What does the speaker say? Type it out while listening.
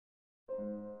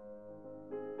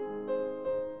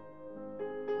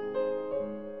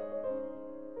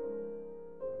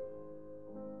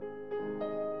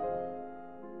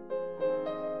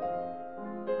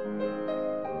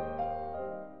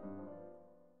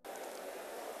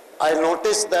I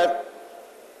noticed that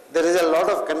there is a lot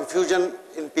of confusion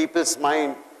in people's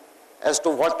mind as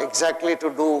to what exactly to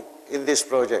do in this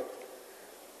project.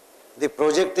 The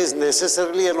project is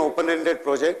necessarily an open-ended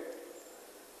project,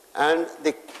 and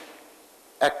the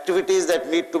activities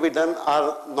that need to be done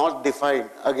are not defined,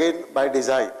 again by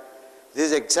design.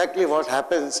 This is exactly what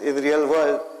happens in the real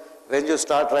world when you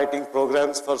start writing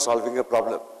programs for solving a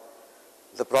problem.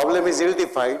 The problem is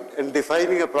ill-defined, and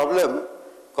defining a problem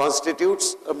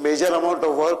constitutes a major amount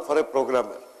of work for a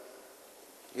programmer.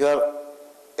 You are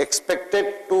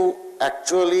expected to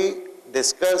actually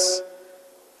discuss,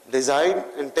 design,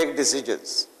 and take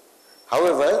decisions.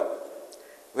 However,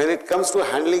 when it comes to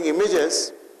handling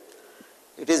images,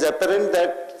 it is apparent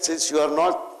that since you are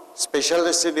not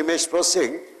specialists in image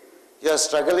processing, you are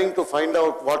struggling to find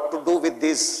out what to do with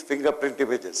these fingerprint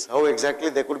images, how exactly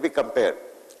they could be compared.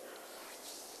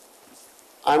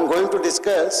 I am going to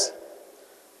discuss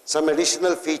some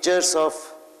additional features of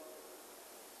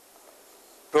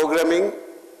programming,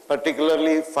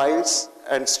 particularly files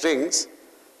and strings,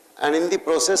 and in the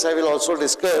process I will also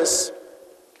discuss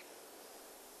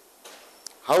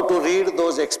how to read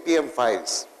those XPM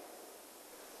files.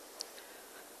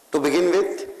 To begin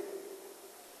with,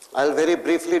 I'll very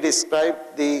briefly describe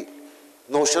the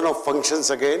notion of functions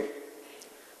again.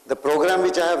 The program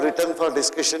which I have written for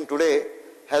discussion today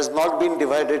has not been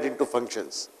divided into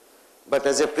functions. But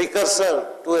as a precursor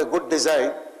to a good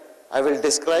design, I will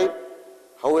describe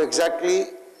how exactly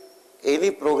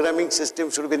any programming system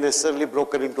should be necessarily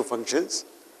broken into functions.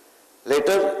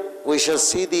 Later, we shall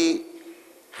see the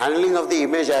handling of the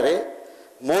image array,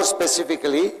 more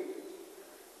specifically,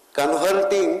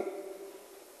 converting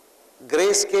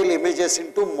grayscale images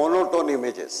into monotone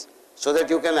images so that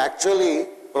you can actually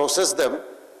process them.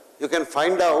 You can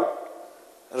find out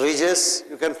ridges,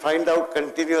 you can find out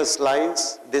continuous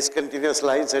lines, discontinuous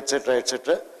lines, etc.,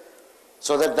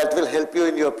 so that will help you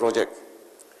in your project.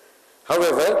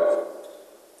 However,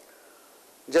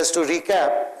 just to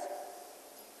recap,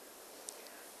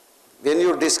 when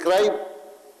you describe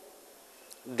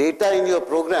data in your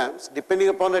programs, depending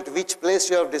upon at which place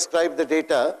you have described the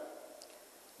data,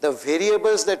 the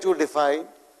variables that you define,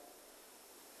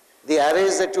 the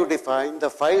arrays that you define, the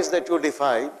files that you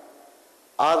define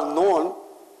are known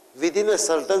within a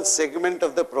certain segment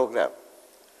of the program.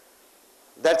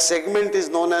 That segment is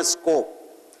known as scope.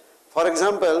 For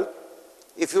example,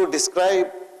 if you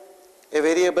describe a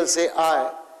variable, say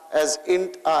I, as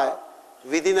int I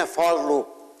within a for loop,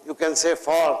 you can say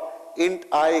for int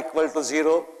I equal to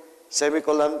 0,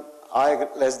 semicolon, I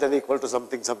less than equal to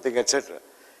something, something, etc.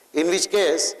 In which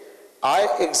case, I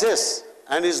exists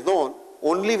and is known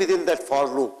only within that for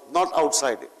loop, not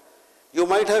outside it. You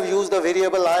might have used the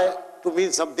variable I to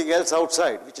mean something else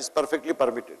outside, which is perfectly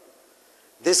permitted.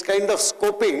 This kind of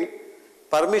scoping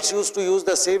permits you to use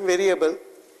the same variable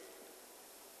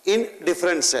in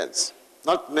different sense.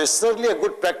 Not necessarily a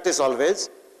good practice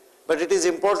always, but it is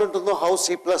important to know how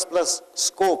C++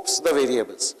 scopes the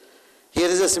variables. Here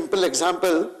is a simple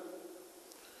example.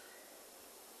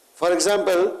 For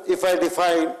example, if I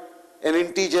define an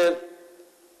integer,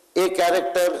 a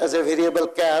character as a variable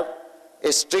char,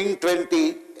 a string 20,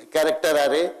 a character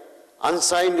array,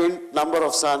 unsigned int number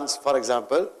of sons, for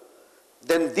example,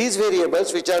 then these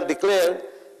variables which are declared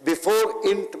before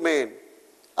int main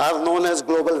are known as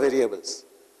global variables.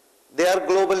 They are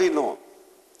globally known.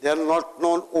 They are not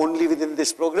known only within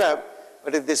this program,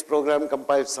 but if this program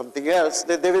compiles something else,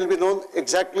 then they will be known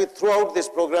exactly throughout this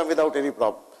program without any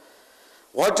problem.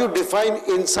 What you define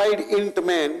inside int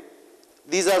main,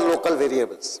 these are local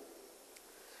variables.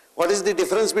 What is the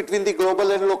difference between the global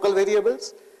and local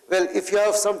variables? Well, if you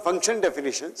have some function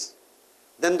definitions,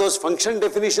 then those function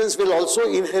definitions will also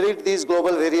inherit these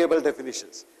global variable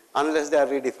definitions, unless they are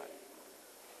redefined.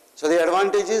 So the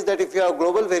advantage is that if you have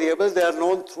global variables, they are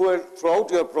known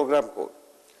throughout your program code.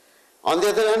 On the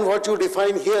other hand, what you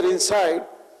define here inside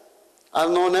are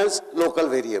known as local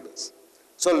variables.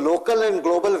 So local and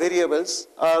global variables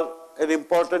are an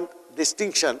important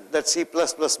distinction that C++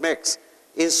 makes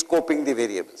in scoping the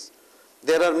variables.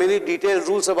 There are many detailed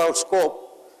rules about scope,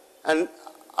 and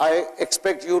I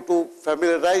expect you to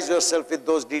familiarize yourself with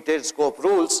those detailed scope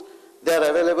rules. They are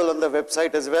available on the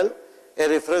website as well. A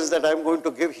reference that I am going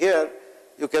to give here,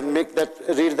 you can read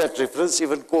that reference.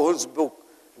 Even Cohen's book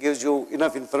gives you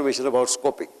enough information about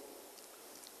scoping.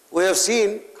 We have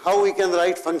seen how we can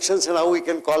write functions and how we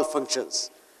can call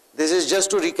functions. This is just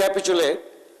to recapitulate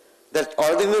that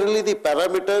ordinarily the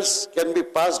parameters can be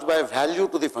passed by value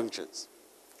to the functions.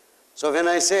 So when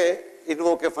I say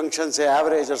invoke a function, say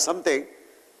average or something,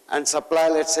 and supply,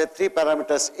 let's say, 3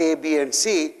 parameters A, B, and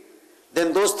C,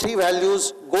 then those 3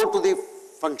 values go to the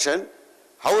function.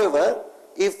 However,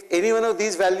 if any one of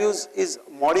these values is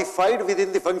modified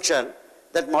within the function,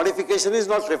 that modification is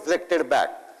not reflected back.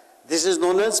 This is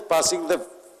known as passing the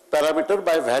parameter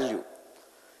by value.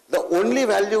 The only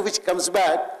value which comes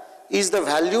back is the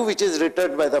value which is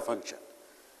returned by the function.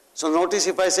 So notice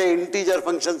if I say integer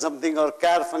function something or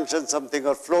char function something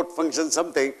or float function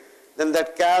something, then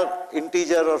that char,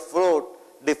 integer or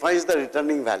float defines the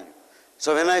returning value.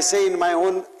 So when I say in my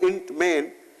own int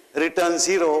main, return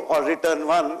 0 or return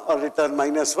 1 or return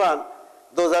 -1,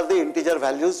 those are the integer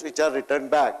values which are returned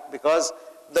back because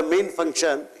the main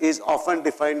function is often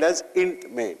defined as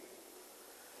int main.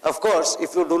 Of course,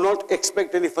 if you do not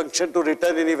expect any function to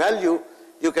return any value,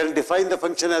 you can define the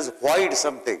function as void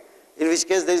something, in which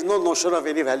case there is no notion of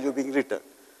any value being returned.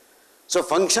 So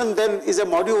function then is a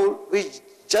module which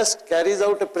just carries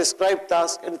out a prescribed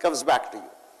task and comes back to you.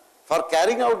 For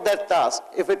carrying out that task,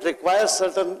 if it requires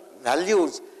certain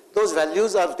values, those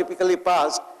values are typically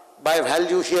passed by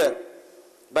value here,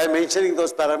 by mentioning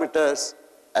those parameters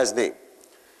as name.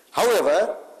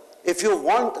 However, if you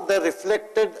want the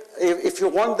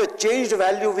changed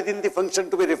value within the function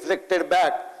to be reflected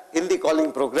back in the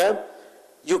calling program,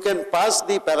 you can pass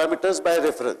the parameters by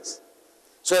reference.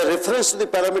 So a reference to the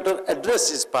parameter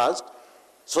address is passed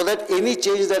so that any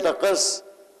change that occurs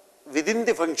within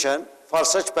the function for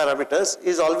such parameters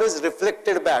is always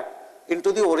reflected back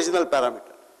into the original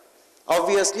parameter.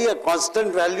 Obviously, a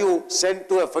constant value sent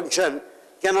to a function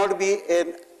cannot be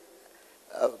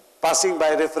passing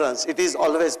by reference. It is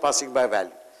always passing by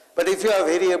value. But if you have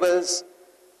variables,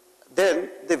 then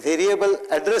the variable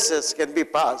addresses can be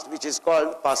passed, which is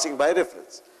called passing by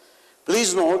reference.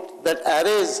 Please note that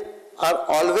arrays are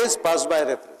always passed by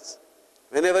reference.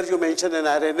 Whenever you mention an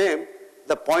array name,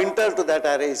 the pointer to that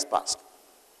array is passed.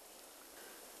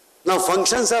 Now,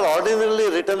 functions are ordinarily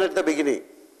written at the beginning,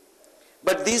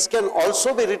 but these can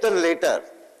also be written later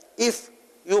if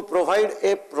you provide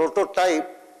a prototype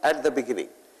at the beginning.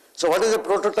 So what is a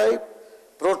prototype?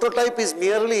 Prototype is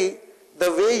merely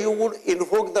the way you would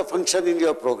invoke the function in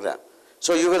your program.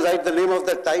 So you will write the name of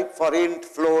the type for int,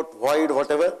 float, void,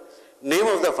 whatever, name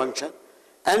of the function,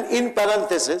 and in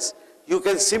parentheses, you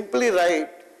can simply write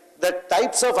the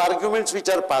types of arguments which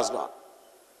are passed on.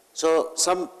 So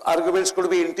some arguments could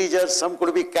be integers, some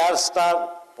could be char star,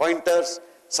 pointers,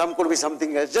 some could be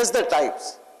something else, just the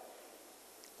types.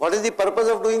 What is the purpose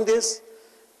of doing this?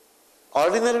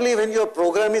 Ordinarily, when your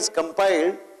program is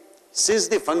compiled, since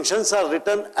the functions are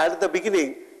written at the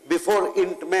beginning before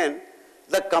int main,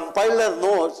 the compiler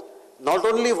knows not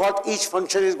only what each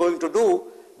function is going to do,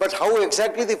 but how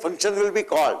exactly the function will be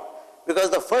called.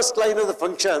 Because the first line of the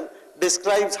function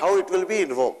describes how it will be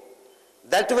invoked.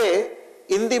 That way,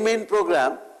 in the main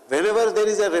program, whenever there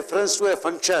is a reference to a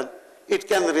function, it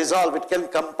can resolve, it can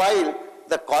compile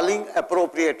the calling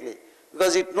appropriately.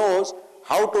 Because it knows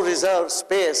how to reserve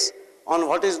space on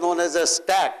what is known as a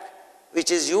stack,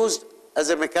 which is used as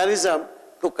a mechanism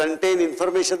to contain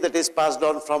information that is passed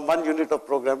on from one unit of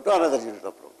program to another unit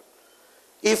of program.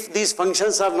 If these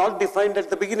functions are not defined at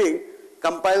the beginning,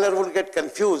 compiler will get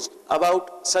confused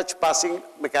about such passing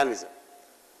mechanism.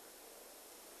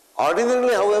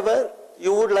 Ordinarily, however,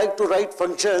 you would like to write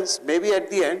functions maybe at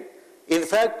the end. In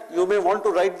fact, you may want to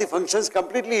write the functions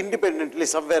completely independently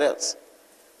somewhere else.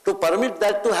 To permit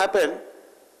that to happen,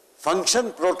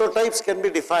 function prototypes can be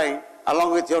defined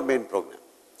along with your main program.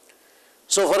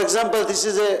 So for example, this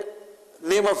is a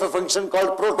name of a function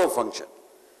called proto function.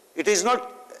 It is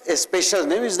not a special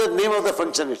name, it's the name of the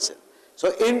function itself.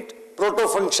 So int proto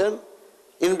function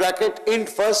in bracket int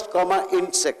first comma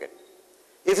int second.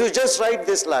 If you just write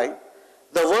this line,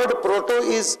 the word proto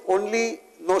is only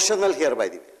notional here, by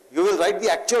the way. You will write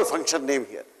the actual function name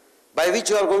here, by which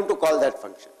you are going to call that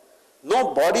function.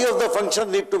 No body of the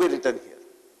function need to be written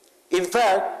here. In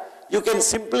fact, you can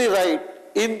simply write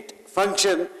int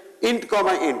function int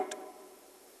comma int.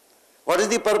 What is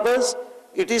the purpose?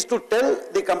 It is to tell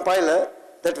the compiler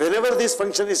that whenever this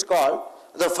function is called,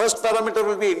 the first parameter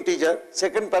will be integer,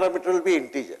 second parameter will be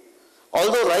integer.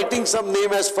 Although writing some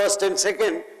name as first and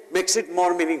second makes it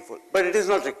more meaningful, but it is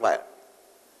not required.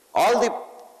 All the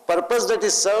purpose that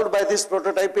is served by this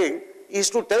prototyping is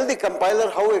to tell the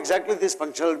compiler how exactly this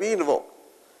function will be invoked.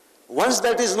 Once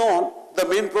that is known, the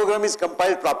main program is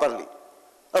compiled properly.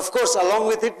 Of course, along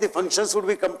with it, the functions would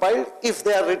be compiled if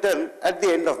they are written at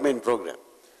the end of main program.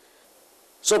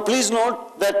 So please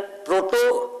note that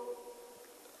proto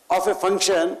of a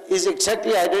function is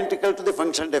exactly identical to the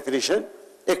function definition,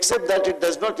 except that it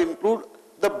does not include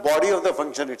the body of the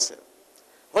function itself.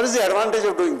 What is the advantage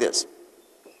of doing this?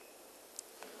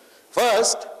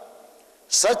 First,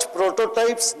 Such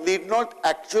prototypes need not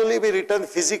actually be written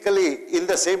physically in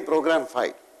the same program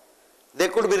file. They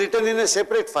could be written in a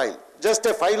separate file, just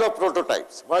a file of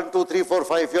prototypes. 1, 2, 3, 4,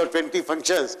 5, your 20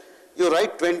 functions. You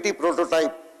write 20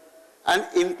 prototype and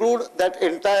include that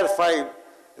entire file,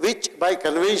 which by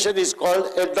convention is called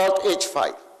a .h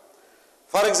file.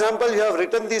 For example, you have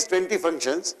written these 20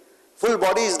 functions, full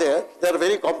body is there, they are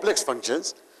very complex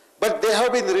functions, but they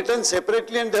have been written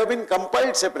separately and they have been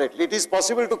compiled separately. It is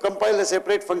possible to compile a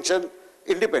separate function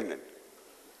independently.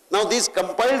 Now this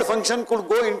compiled function could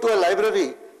go into a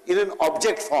library in an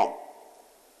object form.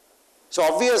 So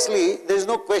obviously, there is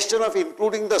no question of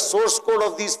including the source code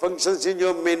of these functions in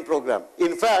your main program.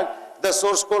 In fact, the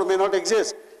source code may not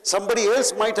exist. Somebody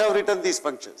else might have written these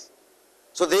functions.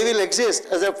 So they will exist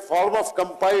as a form of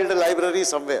compiled library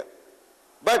somewhere.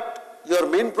 But your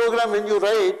main program, when you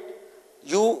write,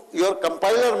 your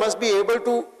compiler must be able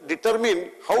to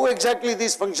determine how exactly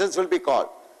these functions will be called.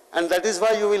 And that is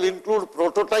why you will include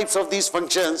prototypes of these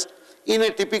functions in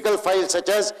a typical file such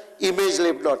as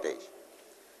imagelib.h.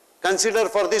 Consider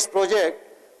for this project,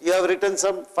 you have written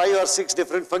some 5 or 6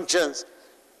 different functions,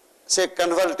 say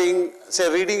converting,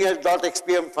 say reading a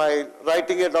 .xpm file,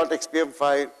 writing a .xpm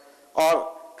file,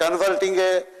 or converting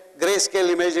a grayscale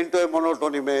image into a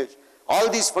monotone image. All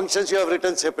these functions you have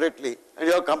written separately and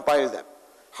you have compiled them.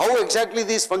 How exactly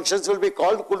these functions will be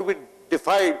called could be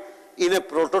defined in a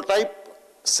prototype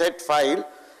set file,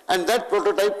 and that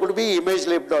prototype could be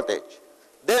imagelib.h.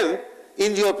 Then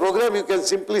in your program you can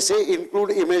simply say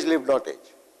include imagelib.h.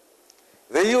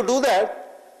 When you do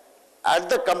that, at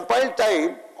the compile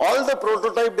time, all the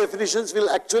prototype definitions will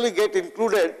actually get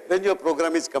included when your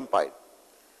program is compiled.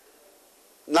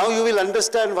 Now you will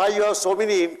understand why you have so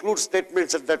many include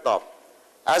statements at the top.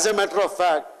 As a matter of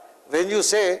fact, when you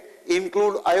say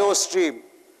include IO stream,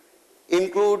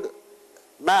 include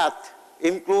math,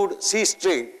 include C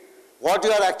string, what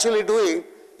you are actually doing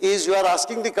is you are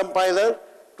asking the compiler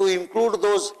to include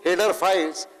those header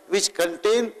files which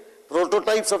contain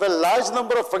prototypes of a large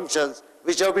number of functions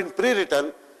which have been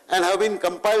pre-written and have been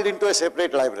compiled into a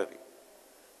separate library.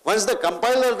 Once the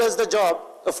compiler does the job,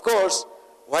 of course,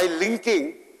 while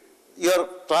linking, your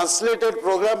translated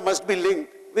program must be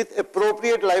linked with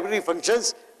appropriate library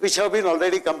functions which have been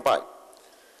already compiled.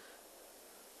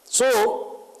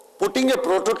 So, putting a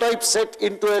prototype set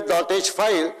into a .h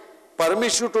file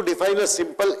permits you to define a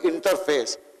simple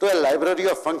interface to a library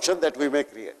of function that we may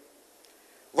create.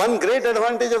 One great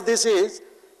advantage of this is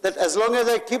that as long as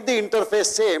I keep the interface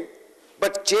same,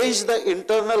 but change the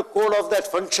internal code of that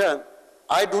function,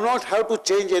 I do not have to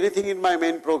change anything in my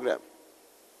main program.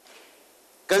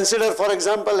 Consider, for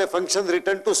example, a function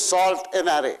written to sort an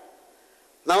array.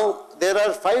 Now, there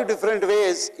are 5 different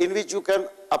ways in which you can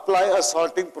apply a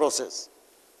sorting process.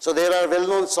 So there are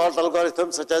well-known sort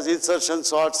algorithms such as insertion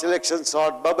sort, selection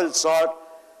sort, bubble sort,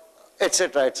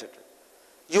 etc., etc.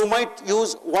 You might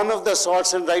use one of the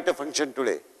sorts and write a function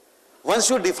today. Once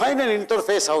you define an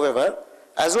interface, however,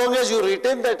 as long as you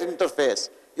retain that interface,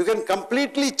 you can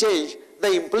completely change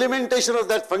the implementation of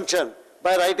that function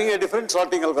by writing a different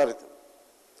sorting algorithm.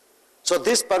 So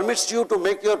this permits you to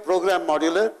make your program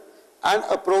modular, and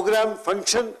a program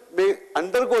function may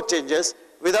undergo changes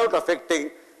without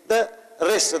affecting the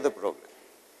rest of the program.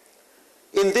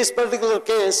 In this particular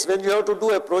case, when you have to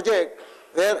do a project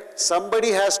where somebody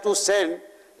has to send,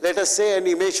 let us say, an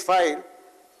image file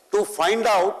to find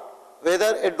out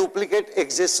whether a duplicate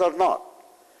exists or not.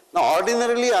 Now,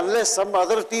 ordinarily, unless some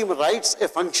other team writes a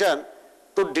function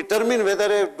to determine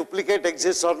whether a duplicate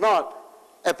exists or not,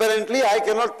 apparently I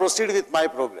cannot proceed with my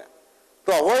program.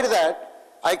 To avoid that,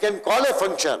 I can call a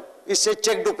function, we say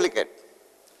check duplicate.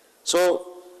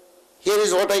 So, here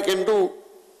is what I can do.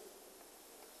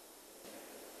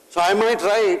 So, I might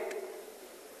write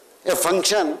a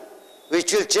function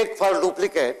which will check for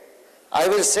duplicate. I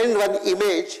will send one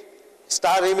image,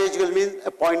 star image will mean a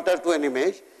pointer to an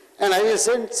image, and I will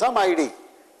send some ID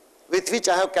with which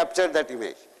I have captured that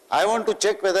image. I want to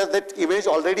check whether that image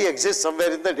already exists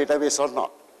somewhere in the database or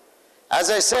not. As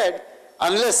I said,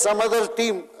 unless some other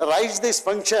team writes this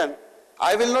function,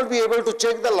 I will not be able to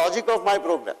check the logic of my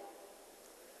program.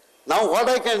 Now what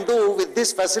I can do with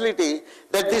this facility,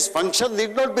 that this function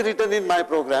need not be written in my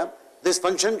program, this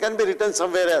function can be written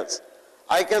somewhere else.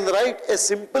 I can write a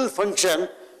simple function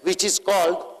which is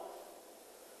called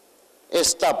a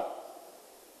stub.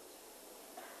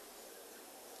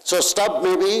 So stub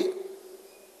may be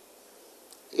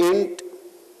int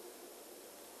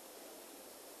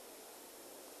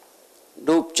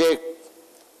dup check,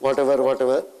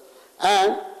 whatever,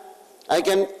 and I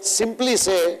can simply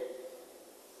say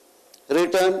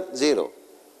return 0.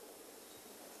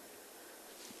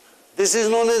 This is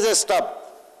known as a stub.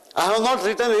 I have not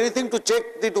written anything to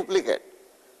check the duplicate.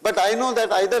 But I know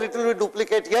that either it will be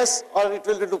duplicate yes or it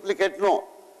will be duplicate no.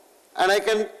 And I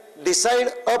can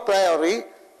decide a priori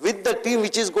with the team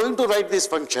which is going to write this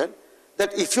function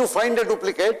that if you find a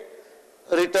duplicate,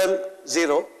 return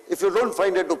 0. If you don't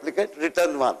find a duplicate,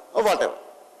 return 1 or whatever.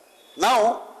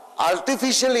 Now,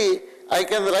 artificially, I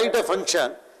can write a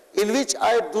function in which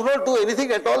I do not do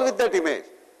anything at all with that image.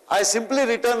 I simply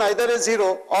return either a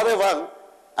 0 or a 1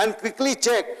 and quickly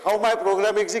check how my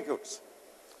program executes.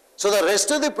 So the rest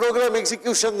of the program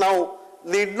execution now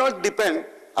need not depend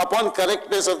upon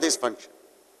correctness of this function.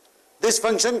 This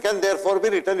function can therefore be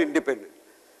written independently.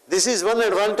 This is one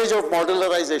advantage of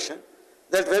modularization,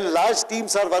 that when large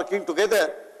teams are working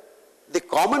together, the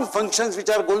common functions which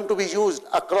are going to be used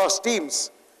across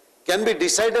teams can be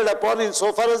decided upon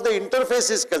insofar as the interface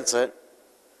is concerned.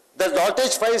 The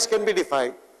 .h files can be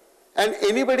defined, and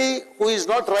anybody who is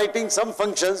not writing some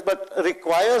functions but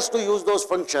requires to use those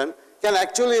functions can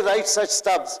actually write such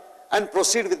stubs and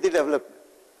proceed with the development.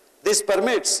 This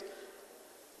permits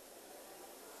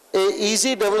an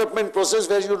easy development process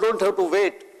where you don't have to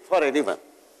wait for anyone.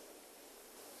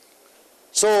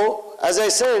 So, as I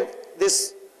said,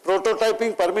 this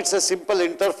prototyping permits a simple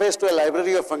interface to a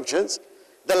library of functions.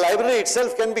 The library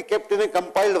itself can be kept in a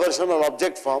compiled version or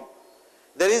object form.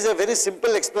 There is a very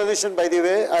simple explanation, by the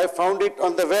way. I found it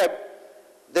on the web.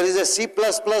 There is a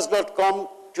c++.com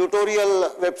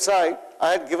tutorial website.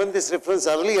 I had given this reference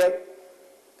earlier.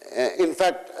 In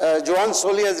fact, Joan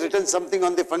Soli has written something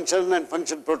on the function and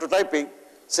function prototyping.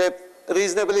 It's a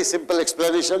reasonably simple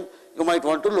explanation. You might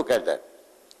want to look at that.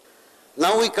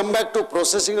 Now we come back to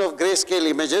processing of grayscale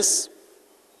images.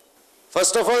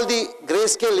 First of all, the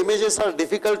grayscale images are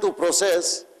difficult to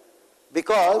process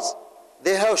because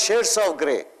they have shades of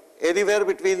gray, anywhere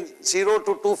between 0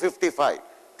 to 255.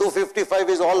 255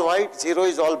 is all white, 0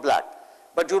 is all black.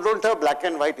 But you don't have black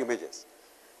and white images.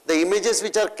 The images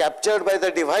which are captured by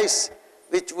the device,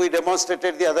 which we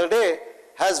demonstrated the other day,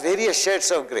 has various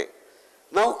shades of gray.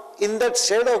 Now, in that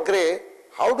shade of gray,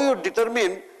 how do you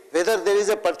determine whether there is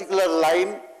a particular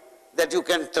line that you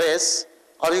can trace,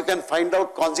 or you can find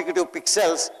out consecutive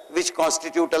pixels which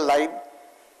constitute a line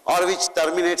or which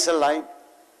terminates a line?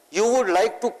 You would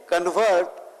like to convert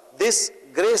this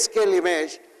grayscale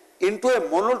image into a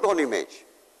monotone image.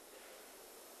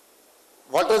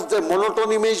 What does the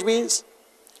monotone image means?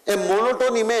 A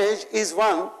monotone image is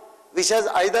one which has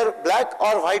either black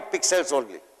or white pixels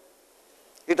only.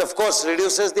 It of course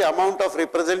reduces the amount of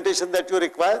representation that you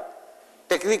require.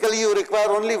 Technically you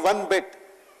require only one bit.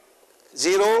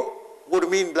 0 would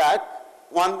mean black,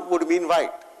 1 would mean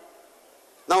white.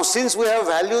 Now since we have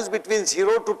values between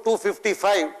 0 to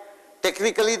 255,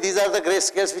 technically these are the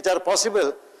grayscales which are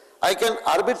possible. I can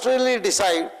arbitrarily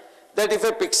decide that if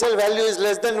a pixel value is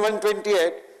less than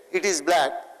 128, it is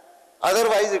black,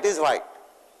 otherwise it is white.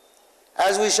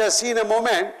 As we shall see in a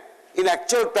moment, in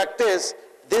actual practice,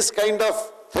 this kind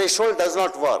of threshold does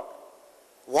not work.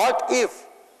 What if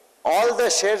all the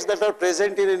shades that are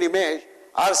present in an image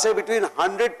are say between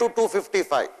 100 to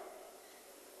 255?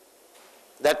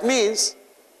 That means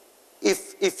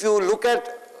if you look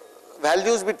at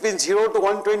values between 0 to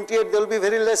 128, there will be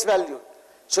very less value.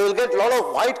 So you'll get a lot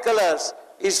of white colors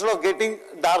instead of getting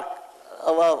dark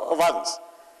ones.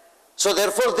 So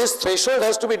therefore this threshold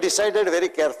has to be decided very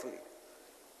carefully.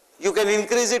 You can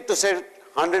increase it to say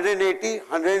 180,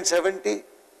 170.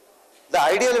 The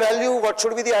ideal value, what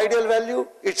should be the ideal value?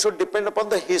 It should depend upon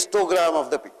the histogram of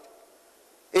the picture.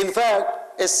 In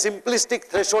fact, a simplistic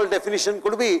threshold definition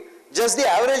could be just the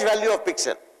average value of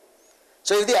pixel.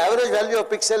 So if the average value of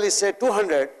pixel is say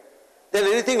 200, then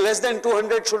anything less than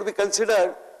 200 should be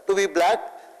considered to be black,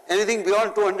 anything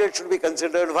beyond 200 should be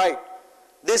considered white.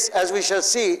 This, as we shall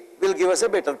see, will give us a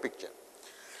better picture.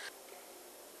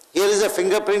 Here is a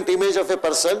fingerprint image of a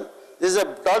person. This is a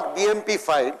 .bmp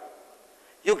file.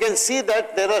 You can see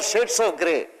that there are shades of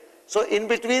gray. So in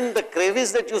between the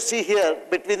crevice that you see here,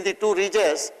 between the two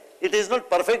regions, it is not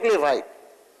perfectly white.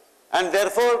 And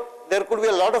therefore, there could be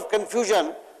a lot of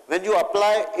confusion when you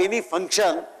apply any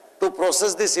function to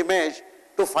process this image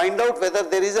to find out whether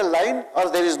there is a line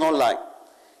or there is no line.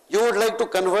 You would like to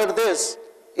convert this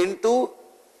into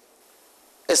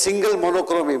a single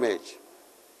monochrome image.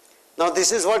 Now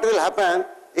this is what will happen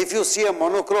if you see a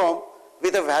monochrome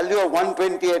with a value of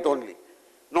 128 only.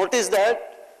 Notice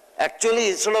that actually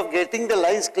instead of getting the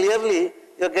lines clearly,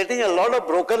 you are getting a lot of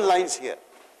broken lines here.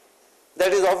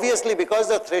 That is obviously because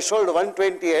the threshold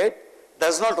 128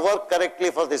 does not work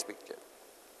correctly for this picture.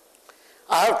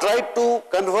 I have tried to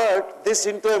convert this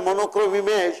into a monochrome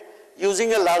image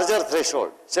using a larger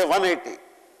threshold, say 180.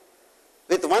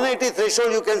 With 180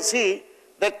 threshold, you can see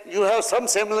that you have some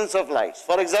semblance of lights.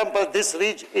 For example, this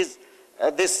ridge is,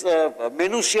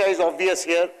 minutiae is obvious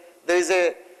here. There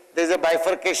is a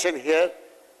bifurcation here.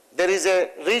 There is a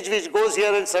ridge which goes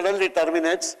here and suddenly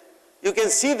terminates. You can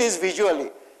see this visually,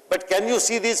 but can you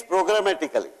see this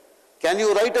programmatically? Can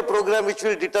you write a program which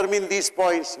will determine these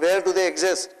points? Where do they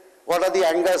exist? What are the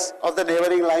angles of the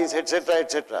neighboring lines, etc.,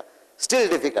 etc.? Still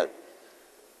difficult.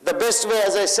 The best way,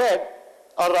 as I said,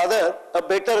 or rather a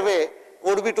better way,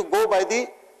 would be to go by the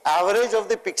average of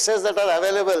the pixels that are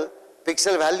available,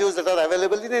 pixel values that are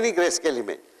available in any grayscale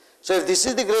image. So if this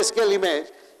is the grayscale image,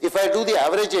 if I do the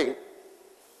averaging,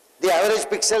 the average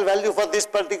pixel value for this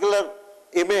particular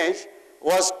image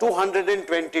was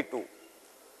 222.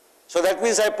 So that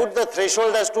means I put the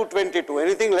threshold as 222.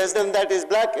 Anything less than that is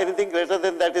black, anything greater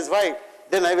than that is white,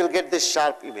 then I will get this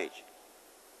sharp image.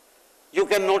 You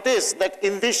can notice that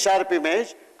in this sharp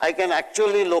image, I can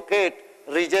actually locate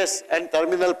ridges and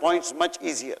terminal points much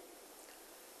easier.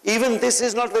 Even this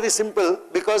is not very simple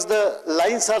because the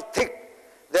lines are thick.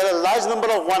 There are a large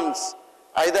number of ones,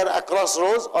 either across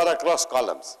rows or across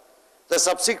columns. The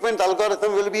subsequent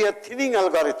algorithm will be a thinning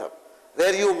algorithm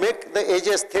where you make the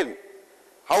edges thin.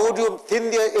 How would you thin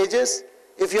the edges?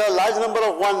 If you have a large number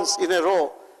of ones in a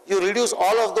row, you reduce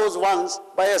all of those ones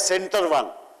by a center one.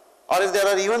 Or if there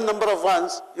are even number of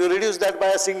ones, you reduce that by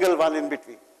a single one in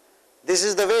between. This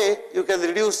is the way you can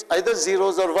reduce either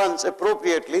zeros or ones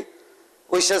appropriately.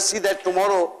 We shall see that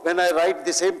tomorrow when I write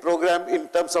the same program in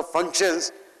terms of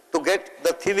functions to get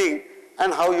the thinning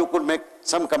and how you could make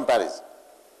some comparison.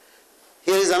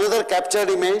 Here is another captured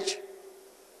image,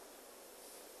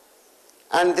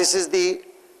 and this is the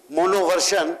mono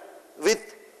version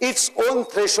with its own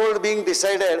threshold being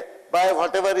decided by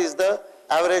whatever is the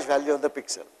average value of the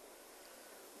pixel.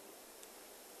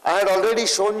 I had already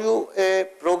shown you a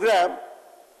program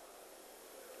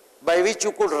by which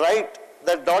you could write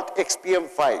the .xpm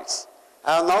files.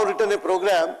 I have now written a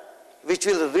program which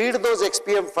will read those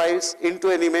XPM files into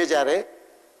an image array,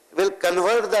 will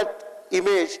convert that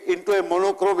image into a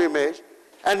monochrome image,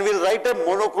 and will write a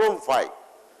monochrome file.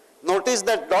 Notice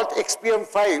that .xpm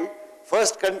file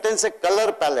first contains a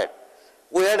color palette.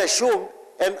 We had assumed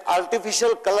an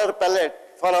artificial color palette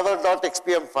for our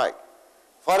 .xpm file.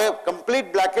 For a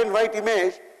complete black and white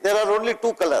image, there are only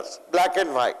two colors, black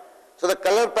and white. So the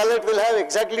color palette will have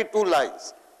exactly two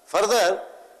lines. Further,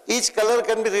 each color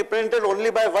can be represented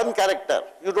only by one character.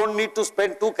 You don't need to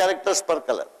spend 2 characters per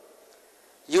color.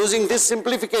 Using this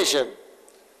simplification,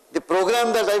 the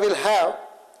program that I will have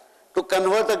to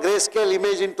convert a grayscale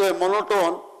image into a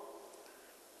monotone,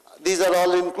 these are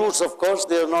all includes, of course,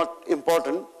 they are not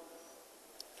important.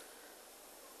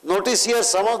 Notice here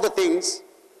some of the things.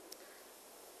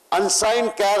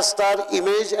 Unsigned char star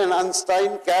image and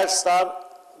unsigned char star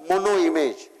mono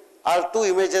image are 2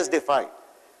 images defined.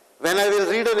 When I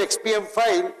will read an XPM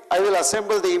file, I will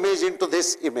assemble the image into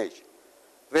this image.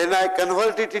 When I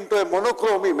convert it into a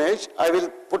monochrome image, I will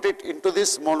put it into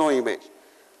this mono image.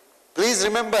 Please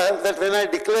remember that when I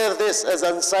declare this as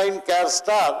unsigned char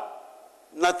star,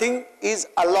 nothing is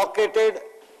allocated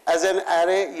as an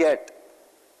array yet.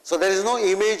 So there is no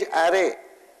image array.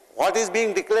 What is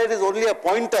being declared is only a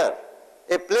pointer,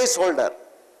 a placeholder.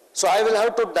 So I will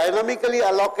have to dynamically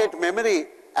allocate memory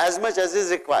as much as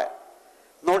is required.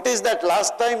 Notice that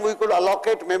last time we could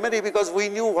allocate memory because we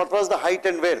knew what was the height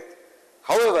and width.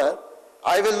 However,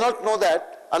 I will not know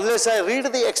that unless I read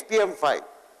the XPM file.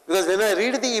 Because when I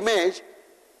read the image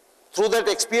through that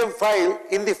XPM file,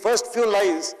 in the first few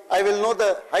lines, I will know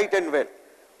the height and width.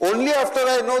 Only after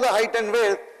I know the height and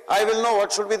width, I will know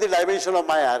what should be the dimension of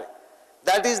my array.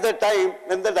 That is the time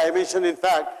when the dimension, in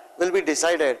fact, will be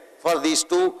decided for these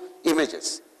 2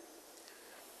 images.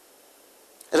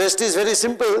 Rest is very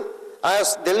simple. I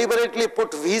have deliberately put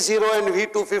V0 and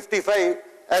V255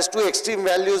 as 2 extreme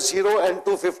values, 0 and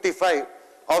 255.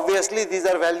 Obviously, these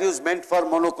are values meant for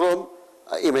monochrome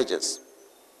images.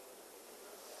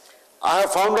 I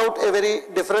have found out a very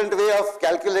different way of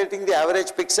calculating the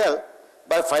average pixel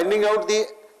by finding out the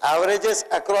averages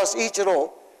across each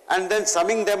row and then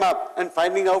summing them up and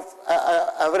finding out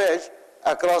average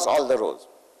across all the rows.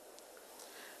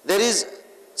 There is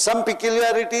some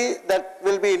peculiarity that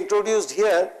will be introduced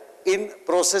here in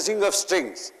processing of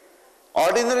strings.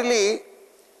 Ordinarily,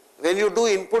 when you do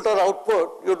input or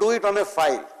output, you do it on a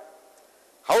file.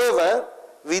 However,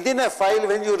 within a file,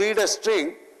 when you read a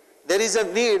string, there is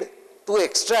a need to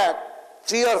extract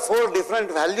 3 or 4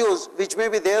 different values which may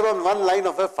be there on one line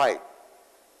of a file.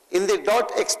 In the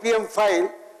 .xpm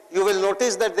file, you will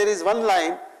notice that there is one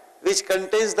line which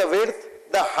contains the width,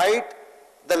 the height,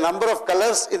 the number of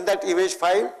colors in that image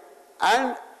file,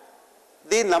 and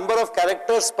the number of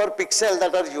characters per pixel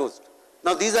that are used.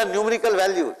 Now these are numerical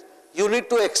values. You need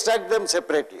to extract them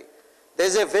separately. There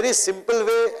is a very simple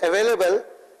way available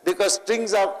because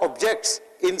strings are objects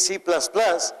in C++.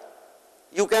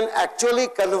 You can actually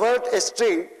convert a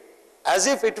string as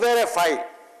if it were a file.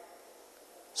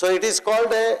 So it is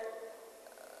called a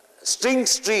string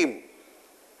stream.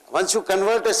 Once you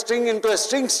convert a string into a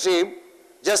string stream,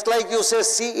 just like you say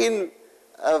C in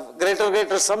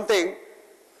greater something,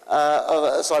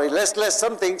 less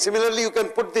something, similarly you can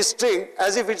put this string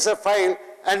as if it's a file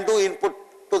and do input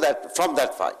to that from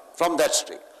that file, from that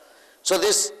string. So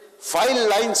this file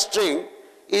line string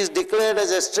is declared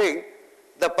as a string.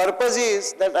 The purpose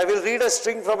is that I will read a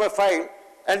string from a file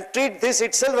and treat this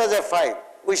itself as a file.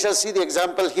 We shall see the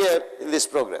example here in this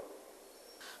program.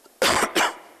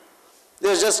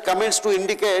 There are just comments to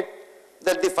indicate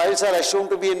that the files are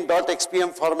assumed to be in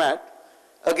 .xpm format.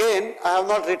 Again, I have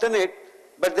not written it,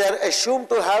 but they are assumed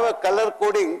to have a color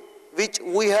coding which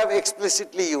we have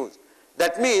explicitly used.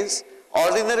 That means,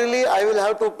 ordinarily I will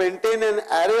have to maintain an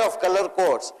array of color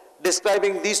codes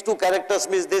describing these two characters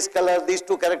means this color, these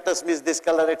two characters means this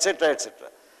color, etc., etc.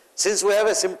 Since we have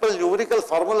a simple numerical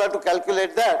formula to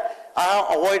calculate that, I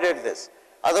have avoided this.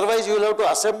 Otherwise, you will have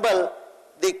to assemble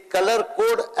the color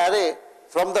code array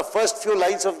from the first few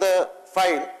lines of the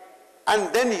file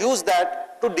and then use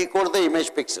that to decode the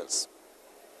image pixels.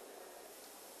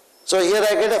 So here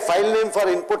I get a file name for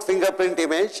input fingerprint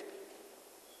image.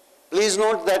 Please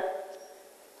note that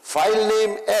file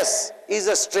name S is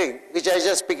a string which I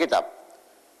just pick it up.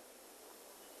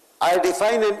 I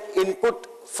define an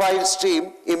input file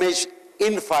stream image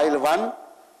in file 1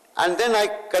 and then I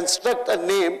construct a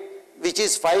name which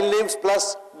is file names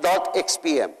plus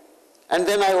 .xpm and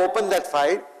then I open that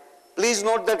file. Please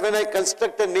note that when I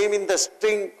construct a name in the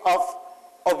string of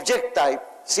object type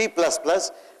C++,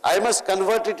 I must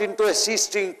convert it into a C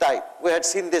string type. We had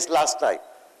seen this last time.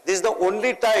 This is the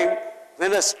only time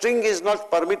when a string is not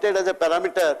permitted as a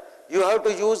parameter. You have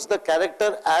to use the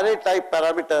character array type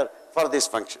parameter for this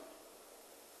function.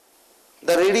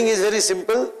 The reading is very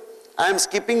simple. I am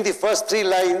skipping the first 3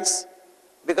 lines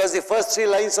because the first 3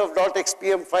 lines of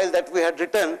 .xpm file that we had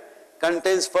written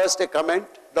contains first a comment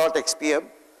 .xpm.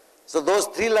 So those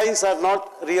 3 lines are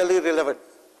not really relevant.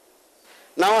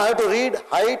 Now I have to read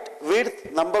height,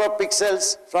 width, number of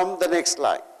pixels from the next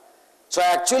line. So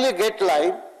I actually get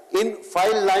line in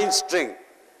file line string.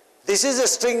 This is a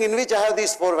string in which I have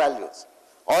these 4 values.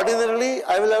 Ordinarily,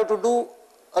 I will have to do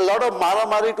a lot of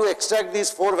maramari to extract these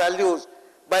 4 values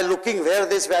by looking where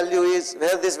this value is,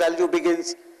 where this value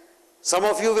begins. Some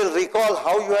of you will recall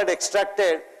how you had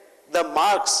extracted the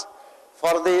marks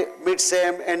for the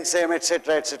mid-same, end-same,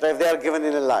 etc., etc., if they are given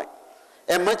in a line.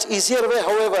 A much easier way,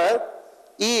 however,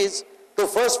 is to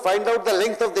first find out the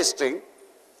length of this string.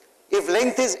 If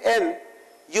length is n,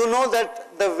 you know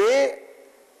that the way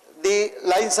the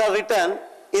lines are written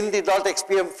in the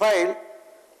 .xpm file,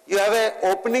 you have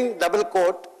an opening double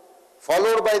quote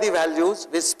followed by the values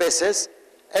with spaces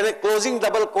and a closing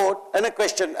double quote and a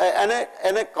question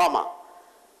and a comma.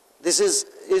 This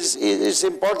is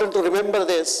important to remember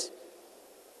this.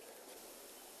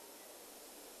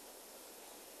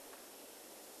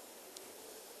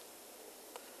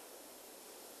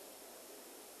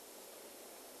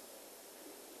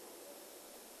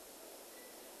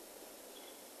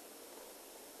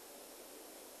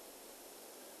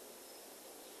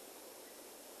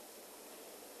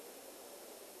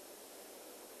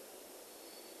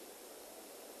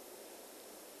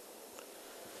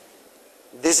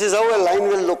 This is how a line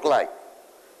will look like.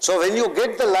 So when you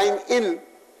get the line in,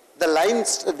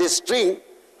 this string,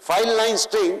 file line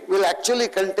string will actually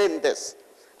contain this.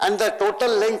 And the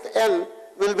total length n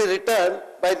will be returned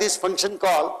by this function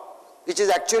call, which is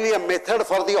actually a method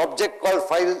for the object called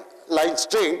file line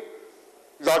string,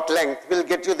 dot length will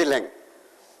get you the length.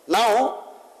 Now,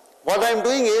 what I am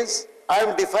doing is, I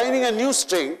am defining a new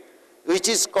string, which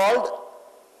is called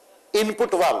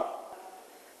input1.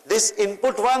 This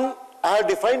input1, I have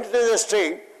defined it as a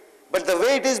string, but the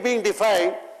way it is being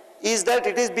defined is that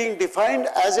it is being defined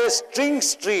as a string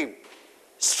stream.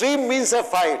 Stream means a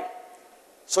file.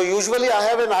 So usually I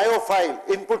have an IO file,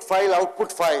 input file,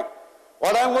 output file.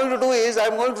 What I am going to do is I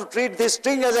am going to treat this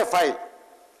string as a file.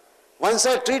 Once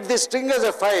I treat this string as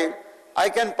a file, I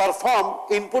can perform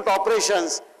input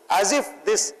operations as if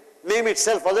this name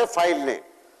itself was a file name.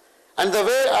 And the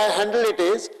way I handle it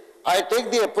is, I take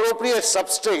the appropriate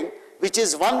substring, which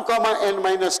is 1, n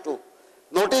minus 2.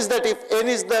 Notice that if n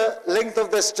is the length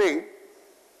of the string,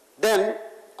 then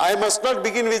I must not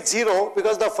begin with 0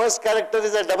 because the first character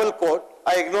is a double quote.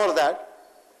 I ignore that.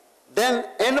 Then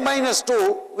n minus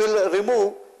 2 will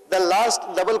remove the last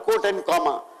double quote and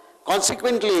comma.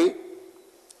 Consequently,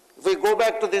 if we go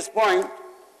back to this point,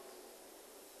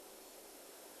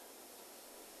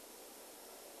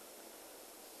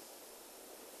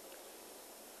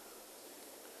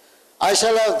 I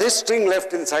shall have this string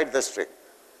left inside the string.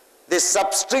 This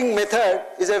substring method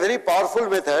is a very powerful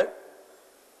method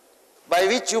by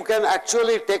which you can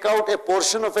actually take out a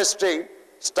portion of a string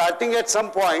starting at some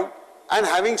point and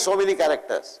having so many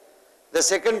characters. The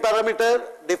second parameter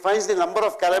defines the number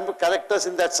of characters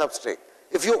in that substring.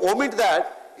 If you omit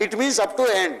that, it means up to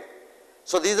end.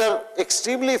 So these are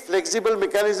extremely flexible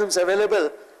mechanisms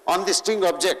available on the string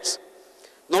objects.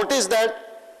 Notice that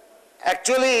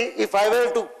actually if I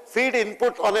were to feed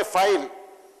input on a file,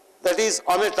 that is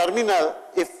on a terminal,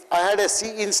 if I had a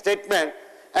cin statement,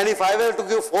 and if I were to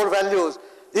give 4 values,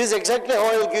 this is exactly how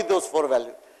I will give those 4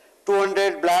 values.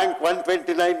 200 blank,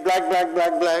 129 blank, blank,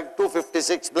 blank, blank,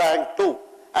 256 blank, 2,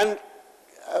 and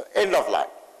end of line.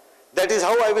 That is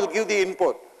how I will give the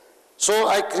input. So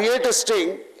I create a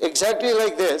string exactly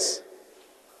like this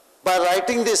by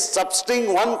writing this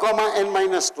substring 1 comma n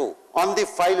minus 2 on the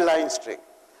file line string.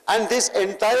 And this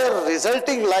entire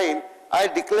resulting line I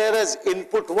declare as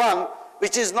input 1,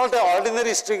 which is not an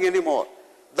ordinary string anymore.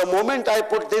 The moment I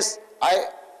put this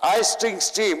I string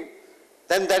stream,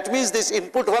 then that means this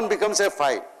input 1 becomes a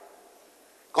file.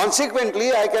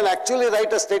 Consequently, I can actually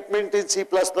write a statement in C++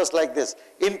 like this.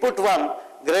 Input 1,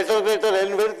 greater greater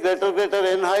n width, greater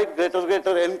n height,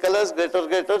 greater n colors,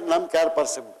 greater num char per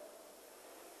symbol.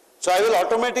 So I will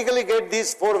automatically get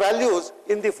these 4 values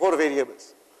in the 4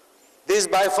 variables. This is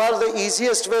by far the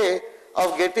easiest way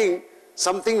of getting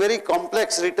something very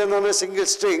complex written on a single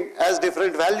string as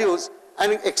different values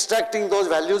and extracting those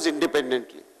values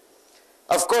independently.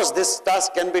 Of course, this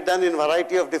task can be done in a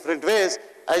variety of different ways.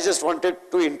 I just wanted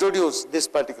to introduce this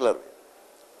particular way.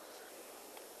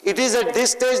 It is at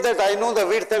this stage that I know the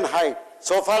width and height.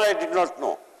 So far I did not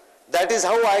know. That is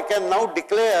how I can now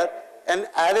declare an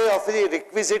array of the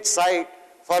requisite size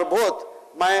for both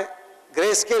my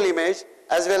grayscale image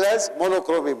as well as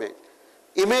monochrome image.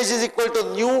 Image is equal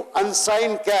to new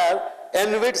unsigned char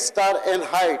n width star n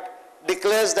height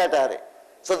declares that array.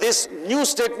 So this new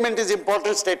statement is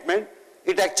important statement.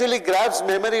 It actually grabs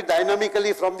memory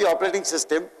dynamically from the operating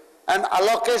system and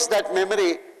allocates that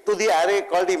memory to the array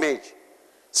called image.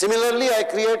 Similarly, I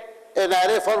create an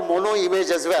array for mono image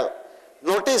as well.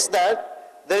 Notice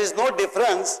that there is no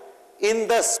difference in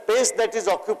the space that is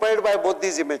occupied by both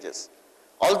these images.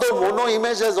 Although mono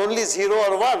image has only 0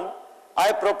 or 1,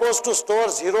 I propose to store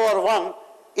 0 or 1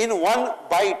 in 1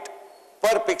 byte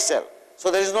per pixel.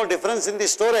 So there is no difference in the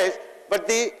storage, but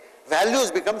the values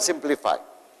become simplified.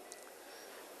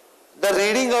 The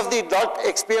reading of the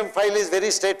 .xpm file is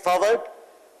very straightforward.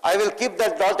 I will keep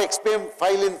that .xpm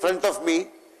file in front of me.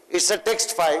 It's a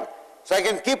text file, so I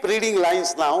can keep reading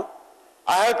lines now.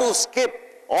 I have to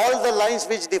skip all the lines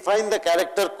which define the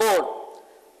character code.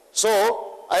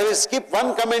 So I will skip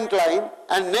one comment line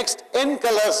and next n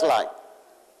colors line.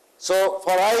 So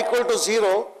for I equal to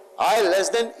 0, I less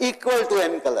than equal to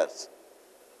n colors.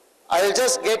 I will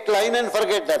just get line and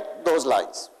forget those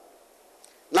lines.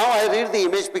 Now I read the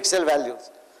image pixel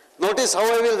values. Notice how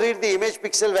I will read the image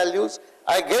pixel values.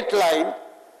 I get line,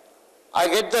 I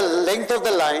get the length of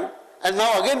the line, and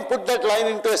now again put that line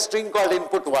into a string called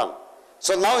input 1.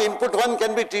 So now input 1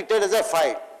 can be treated as a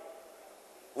file.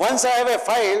 Once I have a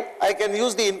file, I can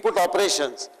use the input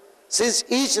operations. Since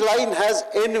each line has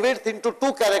n width into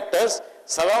 2 characters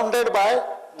surrounded by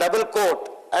double quote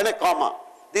and a comma.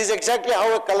 This is exactly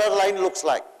how a color line looks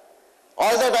like.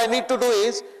 All that I need to do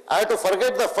is, I have to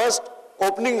forget the first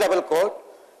opening double quote,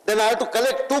 then I have to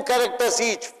collect 2 characters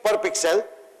each per pixel,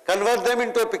 convert them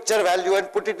into a picture value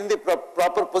and put it in the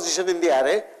proper position in the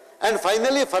array, and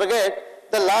finally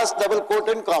forget the last double quote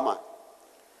and comma.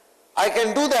 I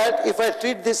can do that if I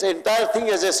treat this entire thing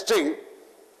as a string,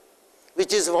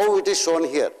 which is how it is shown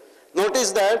here.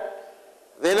 Notice that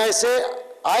when I say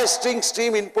I string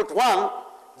stream input 1,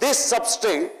 this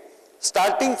substring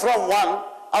starting from 1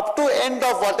 up to end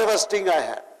of whatever string I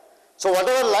had. So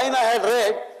whatever line I had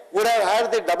read would have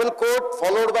had the double quote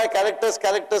followed by characters,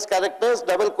 characters, characters,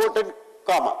 double quote and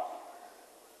comma.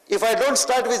 If I don't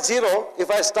start with 0, if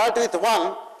I start with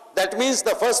 1, that means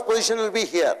the first position will be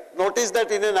here. Notice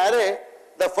that in an array,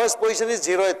 the first position is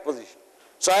 0th position.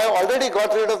 So I have already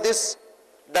got rid of this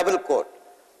double quote.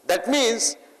 That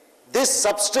means this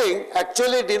substring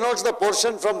actually denotes the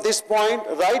portion from this point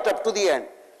right up to the end.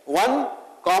 1,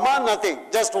 comma, nothing,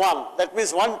 just 1. That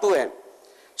means 1 to n.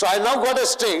 So I now got a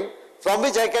string from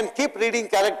which I can keep reading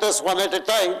characters one at a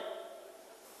time.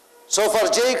 So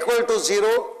for j equal to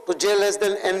 0 to j less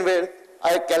than n width,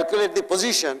 I calculate the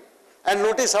position, and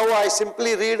notice how I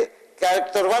simply read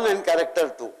character 1 and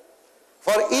character 2.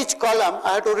 For each column,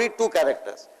 I have to read 2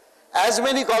 characters. As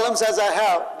many columns as I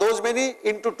have, those many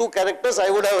into 2 characters I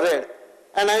would have read.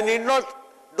 And I need not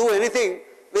do anything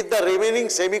with the remaining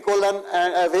semicolon,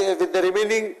 with the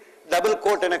remaining double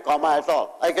quote and a comma at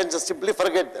all. I can just simply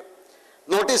forget them.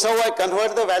 Notice how I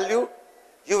convert the value.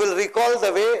 You will recall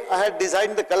the way I had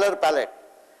designed the color palette.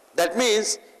 That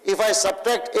means, if I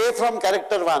subtract A from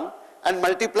character 1 and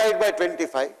multiply it by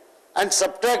 25, and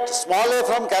subtract small a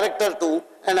from character 2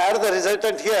 and add the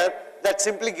resultant here, that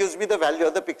simply gives me the value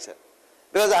of the pixel.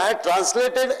 Because I had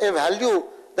translated a value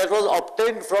that was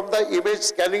obtained from the image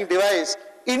scanning device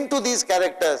into these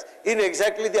characters in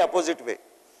exactly the opposite way.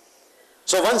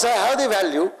 So once I have the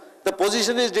value, the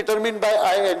position is determined by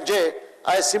I and j.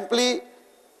 I simply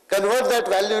convert that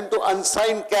value into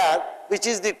unsigned char, which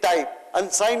is the type.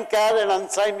 Unsigned char and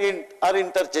unsigned int are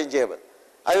interchangeable.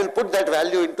 I will put that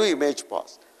value into image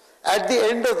pos. At the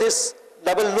end of this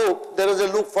double loop, there was a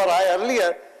loop for I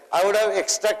earlier, I would have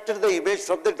extracted the image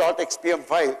from the .xpm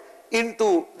file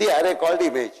into the array called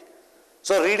image.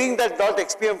 So reading that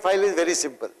 .xpm file is very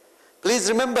simple. Please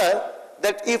remember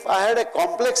that if I had a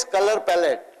complex color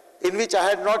palette in which I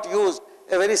had not used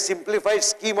a very simplified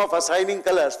scheme of assigning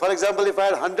colors, for example, if I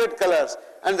had 100 colors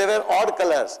and they were odd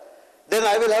colors, then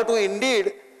I will have to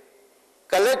indeed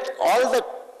collect all the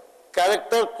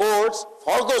character codes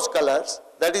for those colors,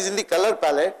 that is in the color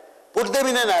palette, put them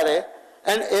in an array,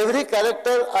 and every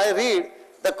character I read,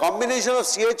 the combination of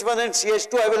CH1 and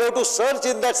CH2, I will have to search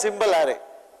in that symbol array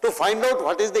to find out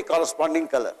what is the corresponding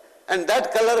color. And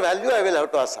that color value I will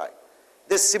have to assign.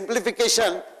 This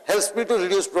simplification helps me to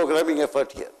reduce programming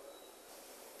effort here.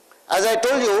 As I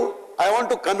told you, I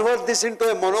want to convert this into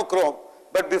a monochrome,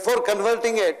 but before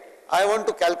converting it, I want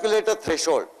to calculate a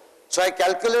threshold. So I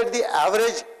calculate the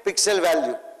average pixel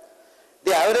value.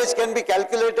 The average can be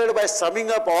calculated by summing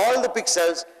up all the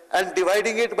pixels and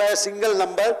dividing it by a single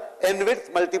number, n width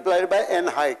multiplied by n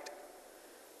height.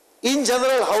 In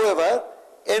general, however,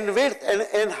 n width and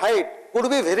n height could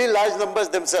be very large numbers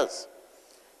themselves.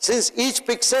 Since each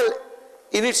pixel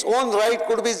in its own right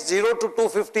could be 0 to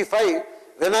 255,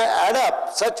 when I add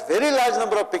up such very large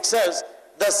number of pixels,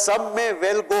 the sum may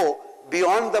well go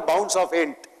beyond the bounds of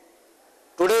int.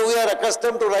 Today we are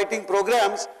accustomed to writing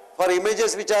programs for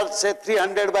images which are say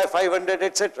 300 by 500,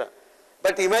 etc.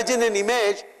 But imagine an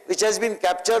image which has been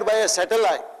captured by a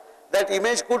satellite. That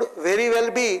image could very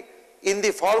well be in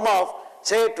the form of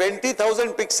say 20,000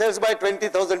 pixels by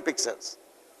 20,000 pixels.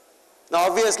 Now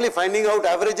obviously finding out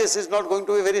averages is not going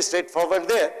to be very straightforward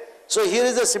there. So here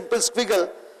is a simple squiggle.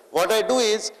 What I do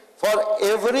is for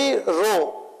every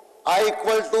row I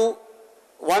equal to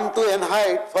 1 to n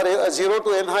height, for 0 to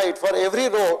n height, for every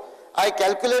row I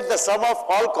calculate the sum of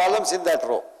all columns in that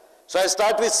row. So I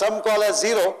start with sum call as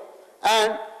 0,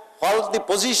 and for the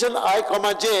position I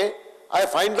comma j, I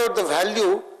find out the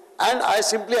value and I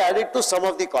simply add it to some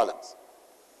of the columns.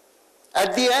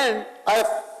 At the end, I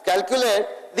calculate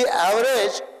the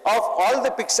average of all the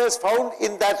pixels found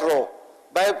in that row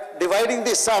by dividing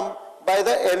the sum by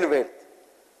the n width.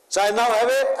 So I now have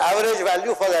an average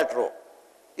value for that row.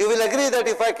 You will agree that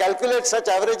if I calculate such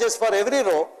averages for every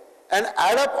row and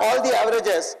add up all the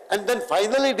averages and then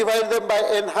finally divide them by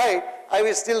n height, I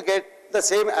will still get the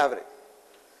same average.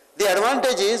 The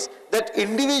advantage is that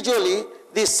individually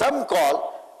the sum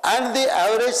call and the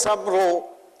average sum row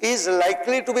is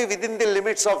likely to be within the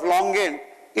limits of long int,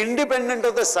 independent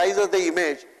of the size of the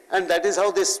image, and that is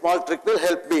how this small trick will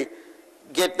help me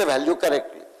get the value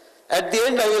correctly. At the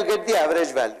end I will get the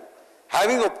average value.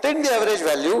 Having obtained the average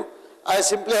value, I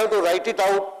simply have to write it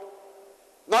out,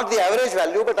 not the average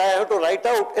value, but I have to write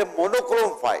out a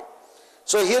monochrome file.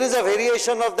 So here is a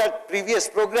variation of that previous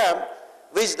program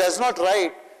which does not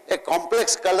write a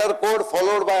complex color code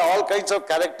followed by all kinds of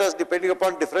characters depending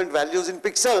upon different values in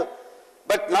pixel,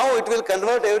 but now it will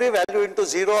convert every value into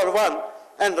 0 or 1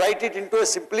 and write it into a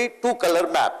simply 2-color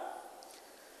map.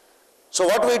 So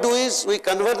what we do is we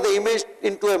convert the image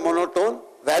into a monotone,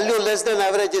 value less than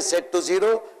average is set to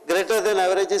 0, greater than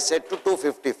average is set to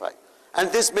 255. And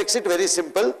this makes it very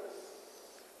simple.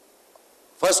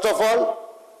 First of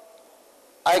all,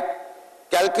 I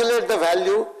calculate the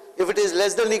value. If it is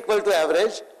less than equal to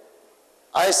average,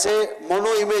 I say mono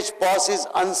image pos is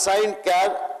unsigned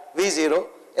char V0,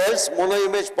 else mono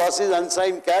image pos is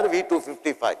unsigned char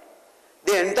V255.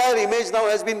 The entire image now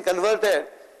has been converted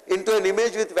into an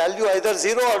image with value either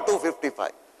 0 or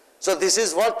 255. So this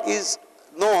is what is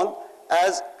known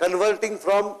as converting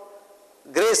from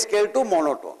grayscale to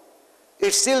monotone.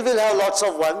 It still will have lots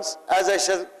of ones. As I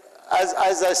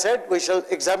said, we shall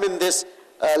examine this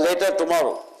later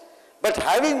tomorrow. But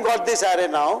having got this array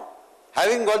now,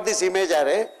 having got this image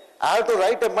array, I have to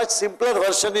write a much simpler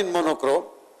version in monochrome.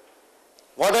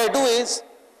 What I do is,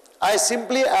 I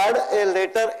simply add a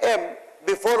letter M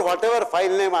before whatever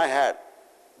file name I had.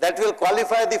 That will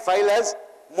qualify the file as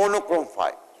monochrome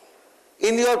file.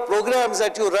 In your programs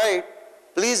that you write,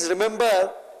 please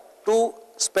remember to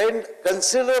spend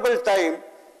considerable time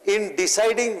in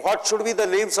deciding what should be the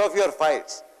names of your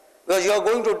files, because you are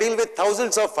going to deal with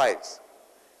thousands of files.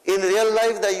 In real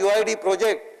life, the UID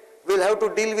project will have to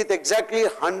deal with exactly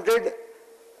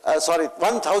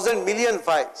 1,000 million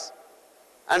files.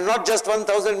 And not just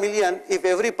 1,000 million, if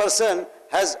every person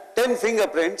has 10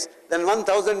 fingerprints, then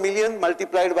 1,000 million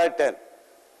multiplied by 10.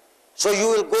 So you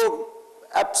will go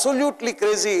absolutely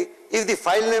crazy if the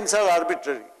file names are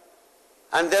arbitrary.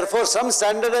 And therefore, some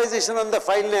standardization on the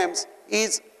file names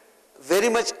is very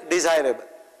much desirable.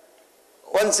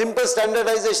 One simple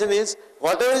standardization is,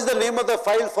 whatever is the name of the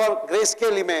file for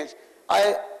grayscale image,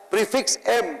 I prefix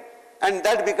M and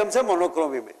that becomes a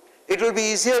monochrome image. It will be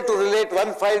easier to relate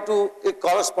one file to a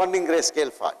corresponding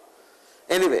grayscale file.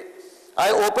 Anyway,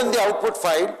 I open the output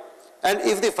file, and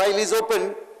if the file is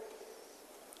open,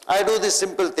 I do this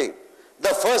simple thing. The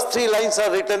first 3 lines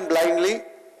are written blindly,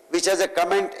 which has a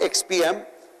comment XPM,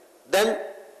 then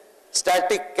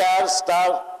static char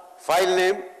star file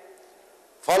name,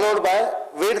 followed by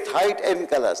width, height, and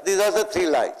colors. These are the 3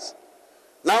 lines.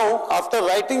 Now, after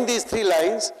writing these 3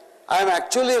 lines, I am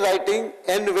actually writing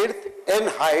n width, n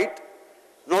height.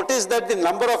 Notice that the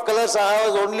number of colors I have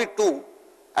is only 2,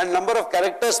 and number of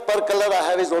characters per color I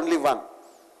have is only 1.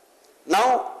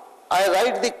 Now, I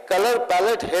write the color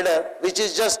palette header, which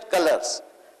is just colors.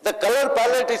 The color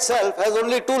palette itself has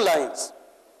only 2 lines.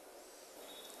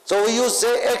 So we use,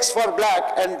 say, X for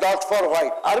black and dot for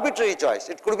white. Arbitrary choice.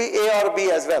 It could be A or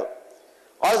B as well.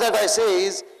 All that I say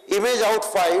is image out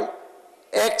file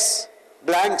X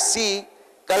blank C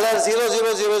color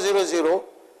 00000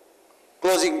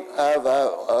 closing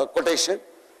quotation,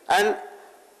 and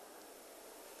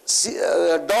C,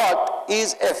 dot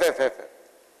is FFFF.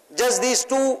 Just these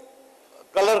 2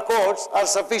 color codes are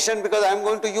sufficient, because I am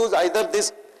going to use either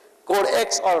this code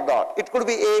X or dot. It could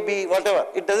be A, B, whatever.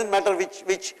 It doesn't matter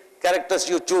which characters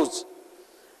you choose.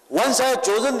 Once I have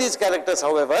chosen these characters,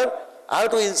 however, I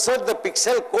have to insert the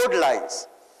pixel code lines.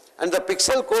 And the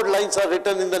pixel code lines are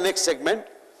written in the next segment.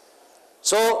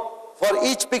 So, for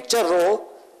each picture row,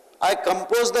 I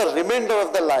compose the remainder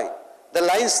of the line. The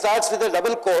line starts with a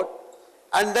double quote,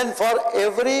 and then for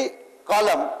every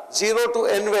column, 0 to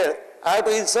n where, I have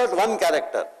to insert 1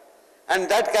 character. And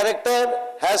that character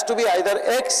has to be either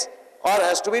X or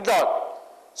has to be dot.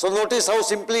 So notice how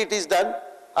simply it is done.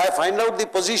 I find out the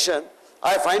position,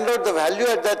 I find out the value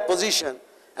at that position,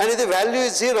 and if the value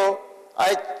is 0,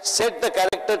 I set the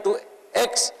character to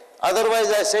X,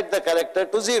 otherwise I set the character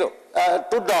to 0,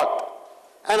 to dot.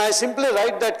 And I simply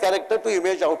write that character to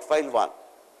image out file 1.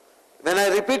 When I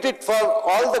repeat it for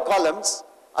all the columns,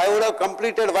 I would have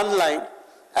completed 1 line.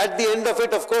 At the end of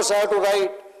it, of course, I have to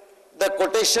write the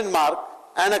quotation mark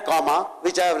and a comma,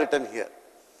 which I have written here.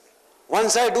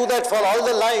 Once I do that for all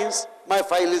the lines, my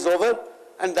file is over,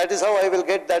 and that is how I will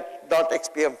get that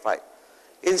 .xpm file.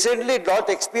 Incidentally,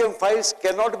 .xpm files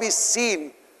cannot be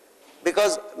seen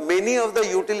because many of the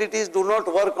utilities do not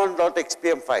work on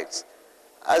 .xpm files.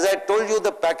 As I told you,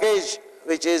 the package,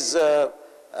 which is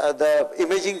the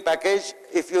imaging package,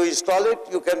 if you install it,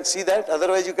 you can see that.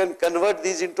 Otherwise, you can convert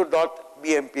these into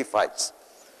 .bmp files.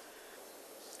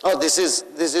 Oh, this is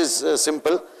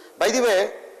simple. By the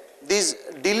way, these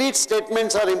delete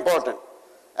statements are important.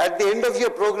 At the end of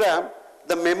your program,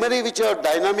 the memory which you have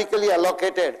dynamically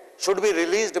allocated should be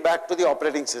released back to the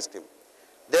operating system.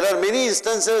 There are many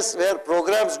instances where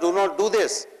programs do not do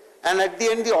this, and at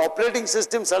the end the operating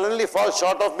system suddenly falls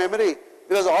short of memory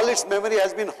because all its memory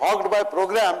has been hogged by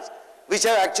programs which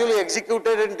have actually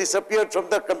executed and disappeared from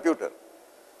the computer.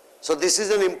 So this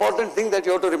is an important thing that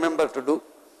you have to remember to do.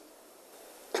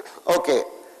 Okay,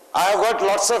 I have got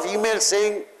lots of emails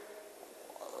saying,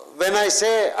 when I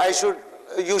say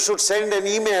you should send an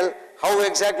email, how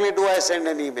exactly do I send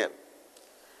an email?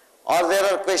 Or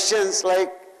there are questions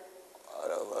like,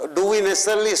 do we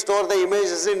necessarily store the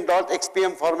images in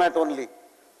 .xpm format only?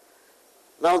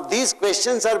 Now these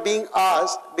questions are being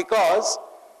asked because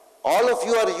all of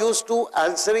you are used to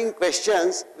answering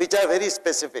questions which are very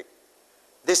specific.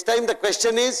 This time the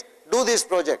question is, do this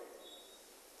project.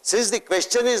 Since the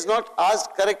question is not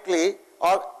asked correctly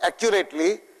or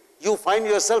accurately, you find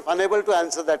yourself unable to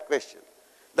answer that question.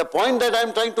 The point that I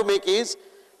am trying to make is,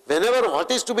 whenever what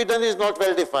is to be done is not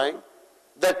well defined,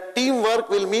 the teamwork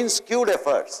will mean skewed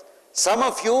efforts. Some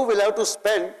of you will have to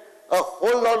spend a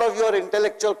whole lot of your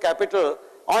intellectual capital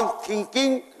on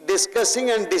thinking,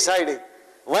 discussing and deciding.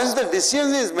 Once the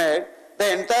decision is made,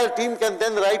 the entire team can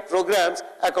then write programs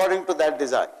according to that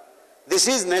design. This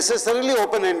is necessarily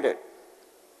open-ended.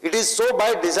 It is so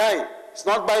by design, it's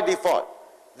not by default.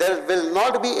 There will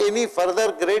not be any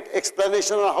further great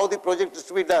explanation on how the project is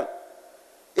to be done.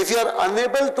 If you are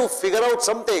unable to figure out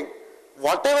something,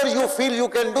 whatever you feel you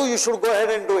can do, you should go ahead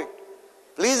and do it.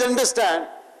 Please understand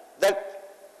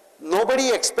that nobody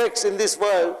expects in this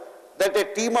world that a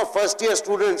team of first-year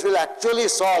students will actually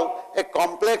solve a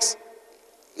complex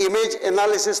image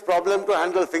analysis problem to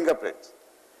handle fingerprints.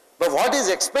 But what is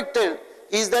expected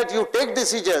is that you take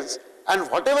decisions, and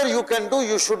whatever you can do,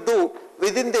 you should do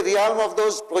within the realm of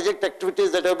those project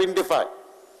activities that have been defined.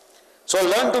 So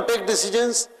learn to take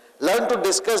decisions, learn to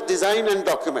discuss, design and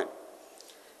document.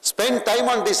 Spend time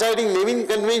on deciding naming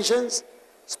conventions,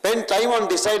 spend time on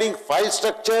deciding file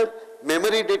structure,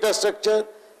 memory data structure,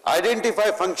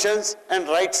 identify functions and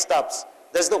write stubs.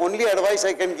 That's the only advice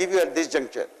I can give you at this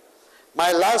juncture.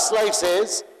 My last slide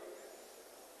says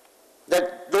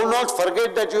that do not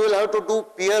forget that you will have to do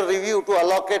peer review to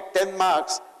allocate 10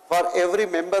 marks for every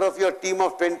member of your team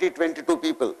of 20-22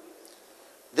 people.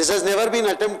 This has never been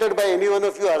attempted by any one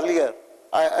of you earlier.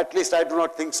 At least I do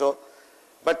not think so.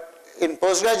 But in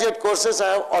postgraduate courses,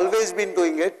 I have always been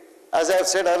doing it. As I have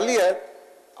said earlier,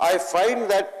 I find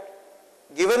that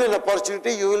given an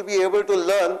opportunity, you will be able to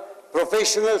learn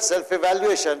professional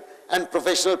self-evaluation and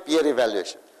professional peer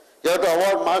evaluation. You have to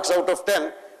award marks out of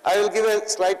 10. I will give a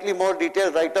slightly more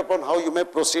detailed write-up on how you may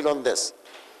proceed on this.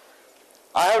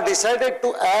 I have decided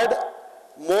to add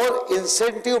more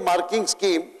incentive marking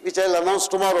scheme, which I will announce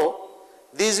tomorrow.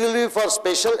 These will be for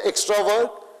special extra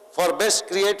work, for best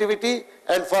creativity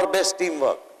and for best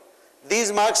teamwork.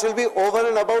 These marks will be over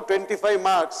and above 25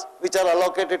 marks which are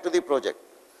allocated to the project.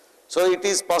 So it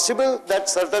is possible that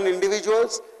certain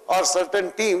individuals or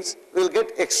certain teams will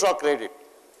get extra credit.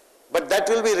 But that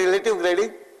will be relative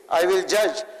grading. I will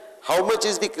judge how much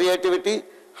is the creativity,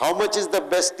 how much is the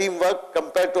best teamwork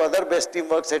compared to other best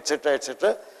teamworks, etc.,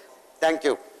 etc. Thank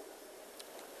you.